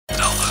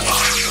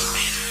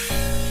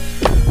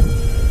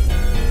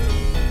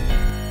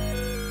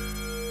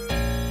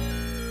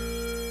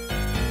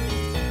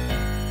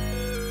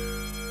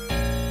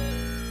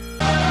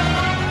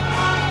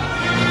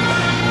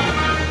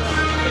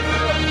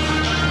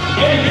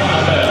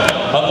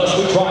Unless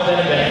we try that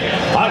again.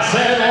 I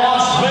said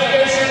Las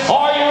Vegas,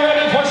 are you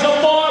ready for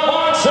some more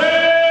boxing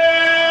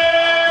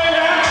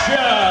action?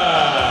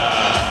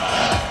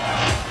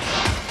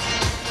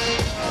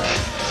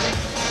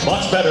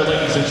 Much better,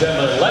 ladies and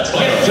gentlemen. Let's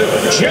get to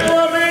it.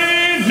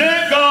 Jeremy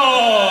Nichols.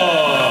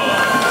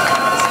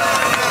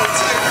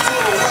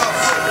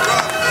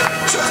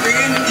 Trust me,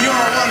 you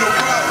don't want no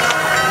problem.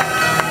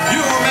 You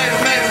don't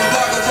make him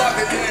block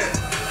it head.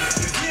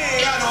 You ain't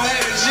got no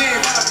haters, you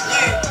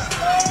ain't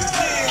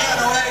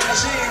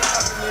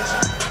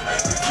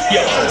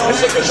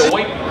His official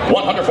weight,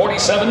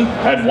 147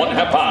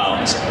 1/2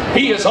 pounds.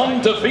 He is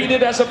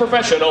undefeated as a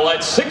professional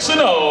at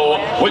 6-0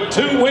 with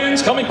 2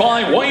 wins coming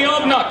by way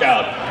of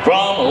knockout.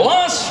 From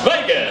Las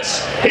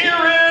Vegas,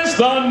 here is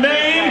the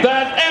name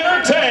that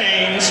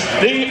entertains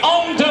the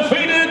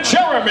undefeated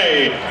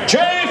Jeremy J.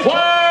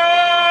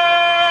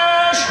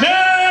 Flash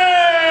Nichols.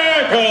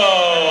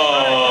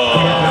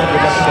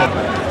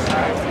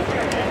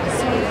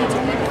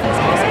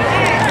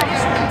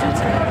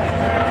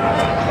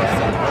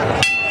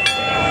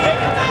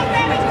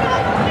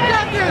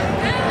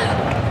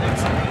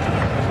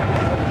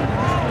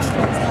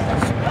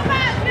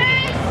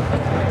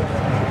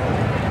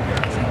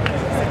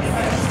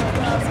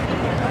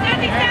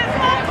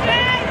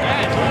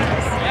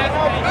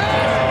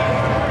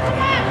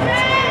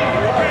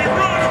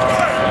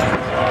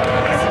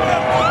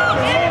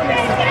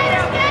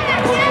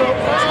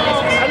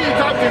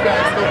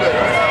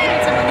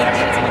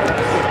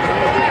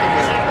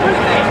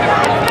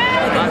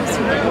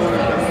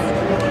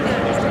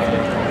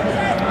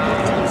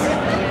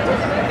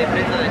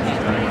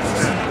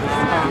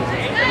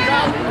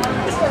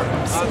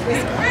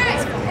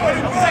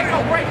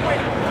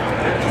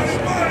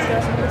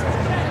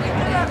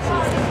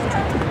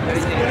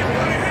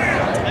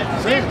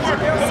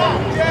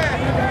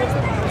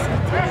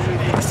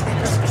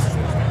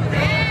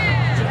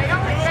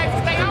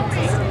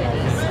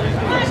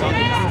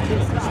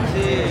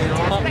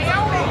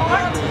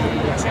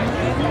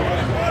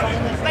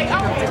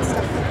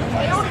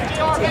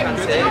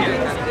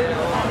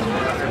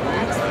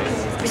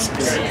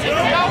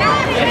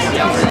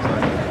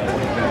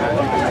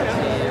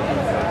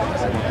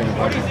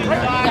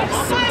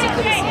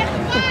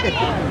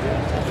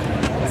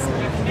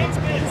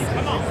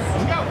 Come on.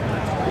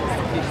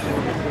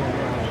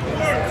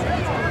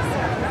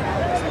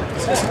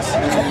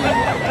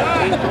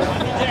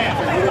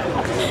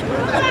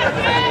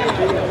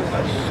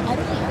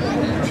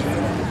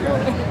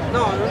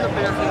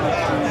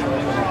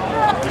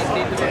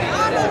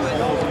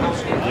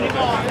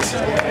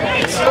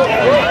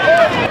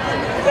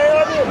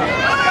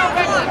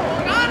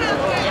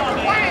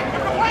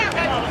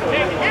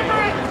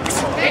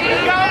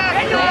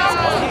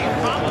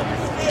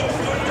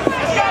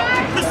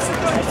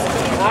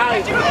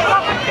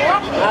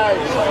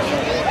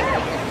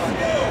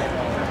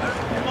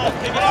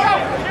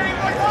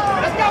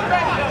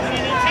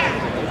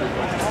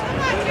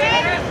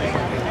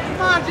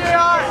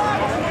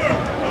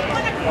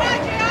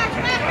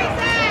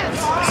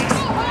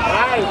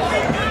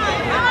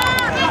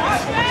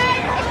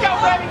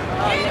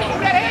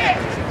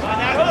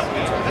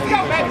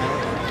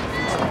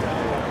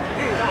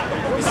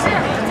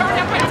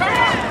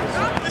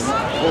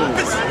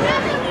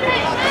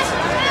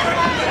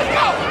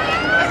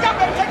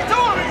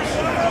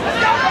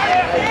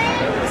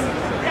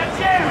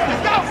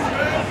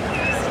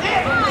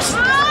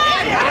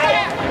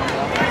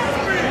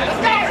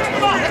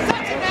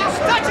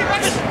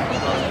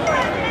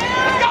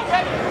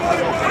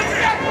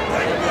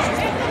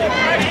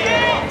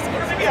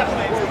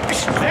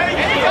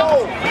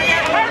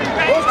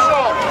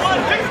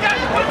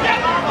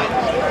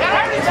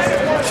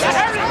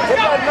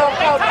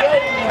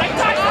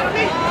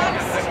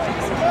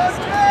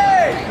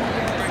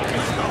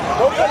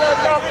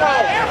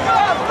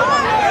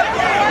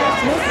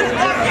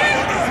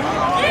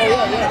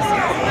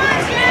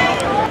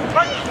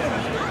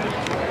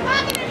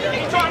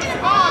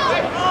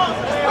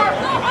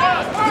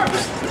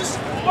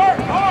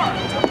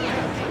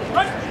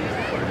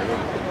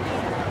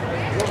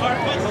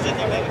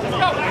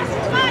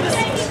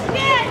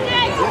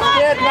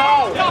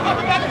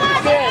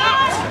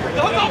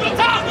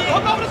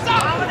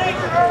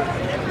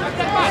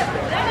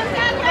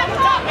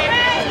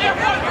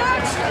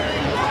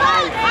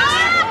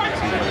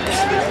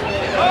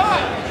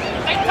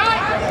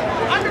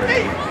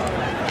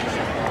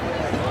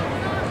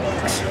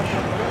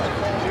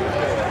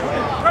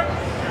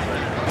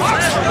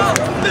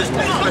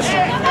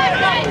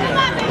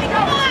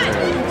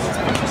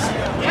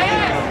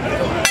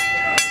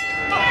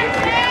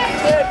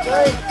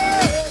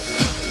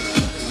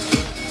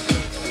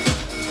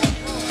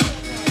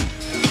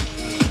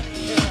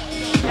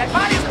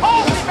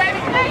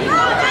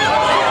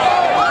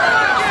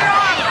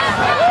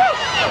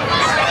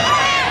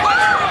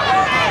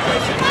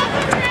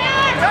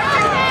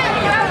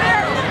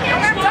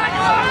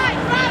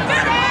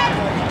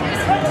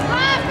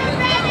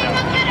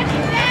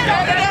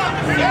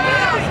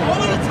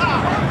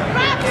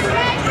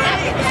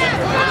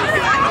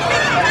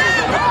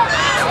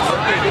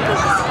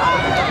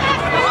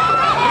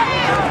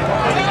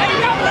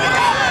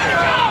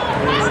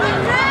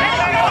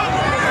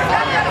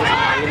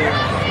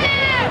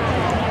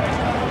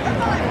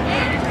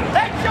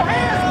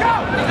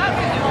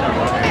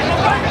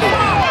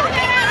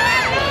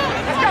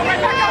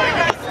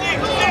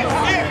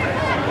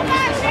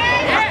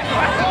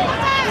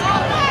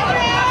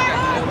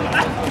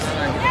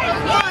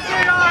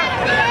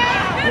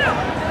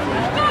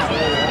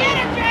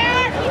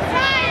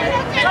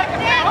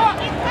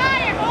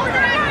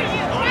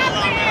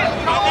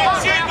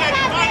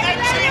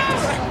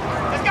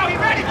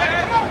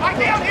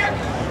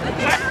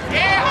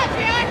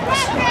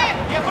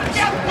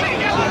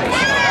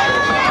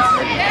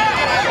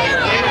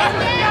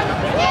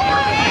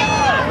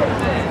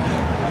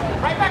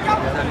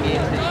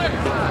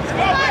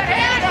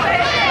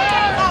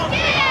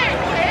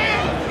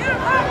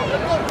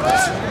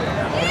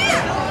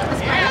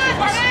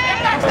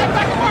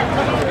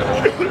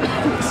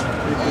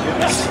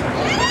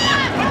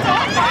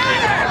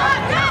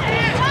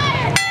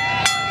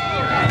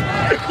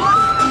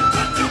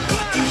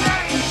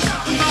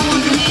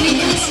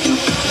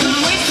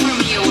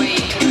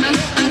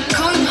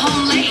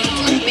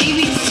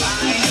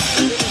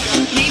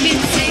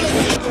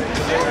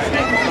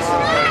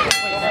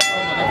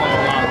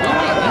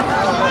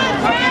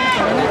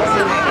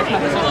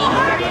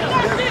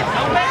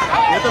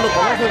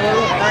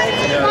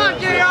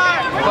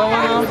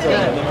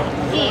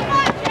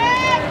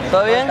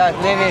 ¿Todo bien?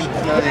 Bien.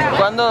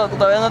 ¿Cuándo?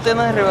 ¿Todavía no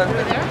tienes rival?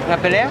 La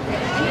pelea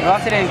va a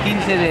ser el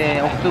 15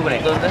 de octubre.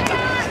 ¿Dónde?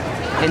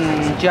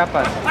 En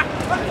Chiapas.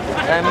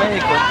 ¿En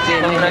México? Sí,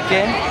 en ¿Contra México.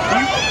 quién?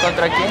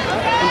 ¿Contra quién?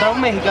 Contra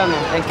un mexicano.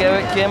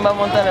 ¿Quién va a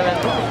montar el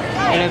evento?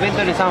 El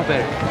evento de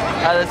Sanfer.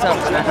 Ah, de San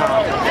Francisco.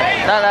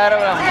 Dale, ahora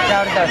hablamos. Ya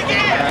ahorita.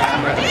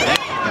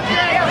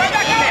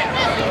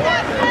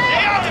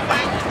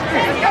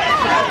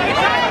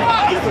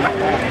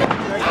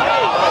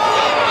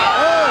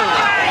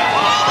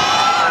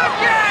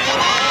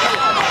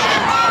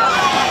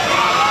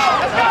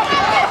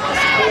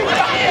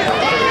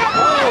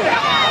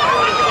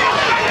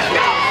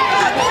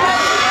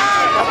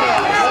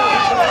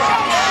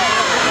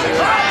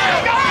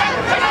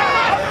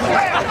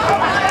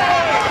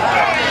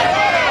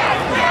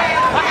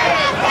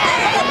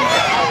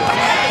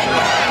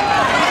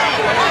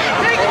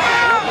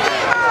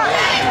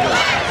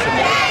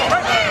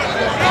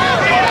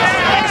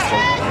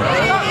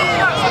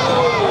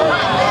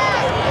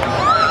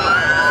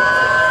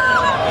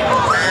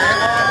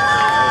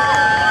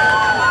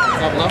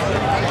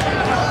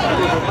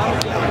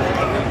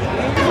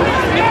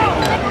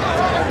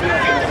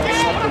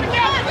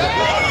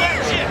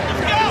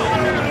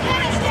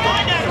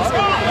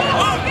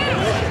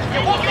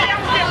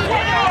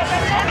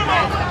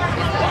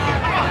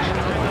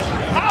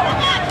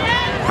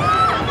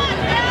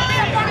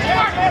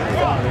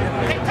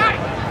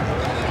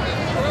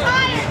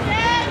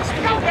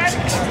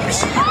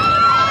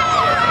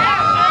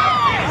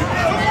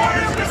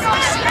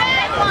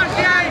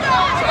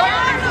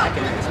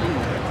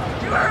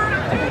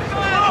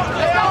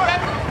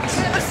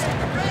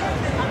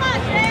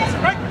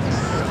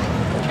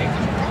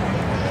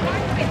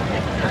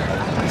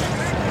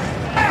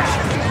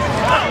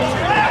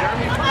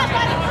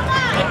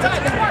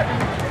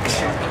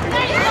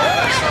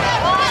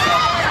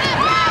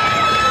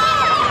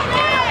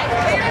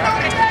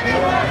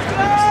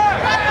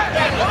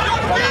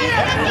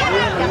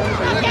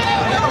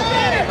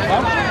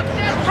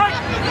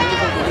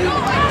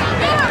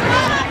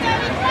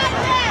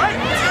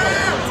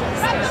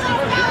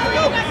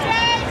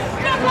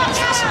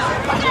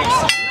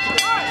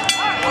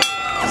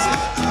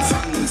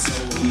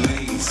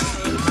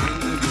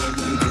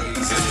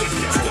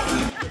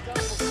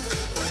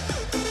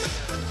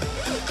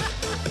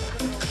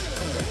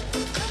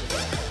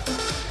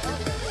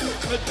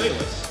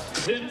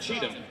 Tim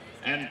Cheatham,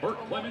 and Burt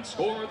Clement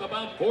score the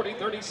bout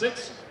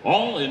 40-36,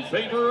 all in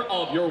favor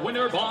of your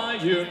winner by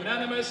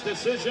unanimous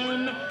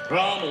decision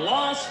from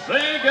Las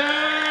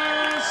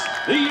Vegas,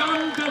 the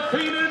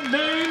undefeated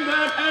name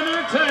that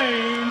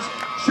entertains,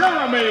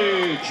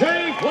 Jeremy J.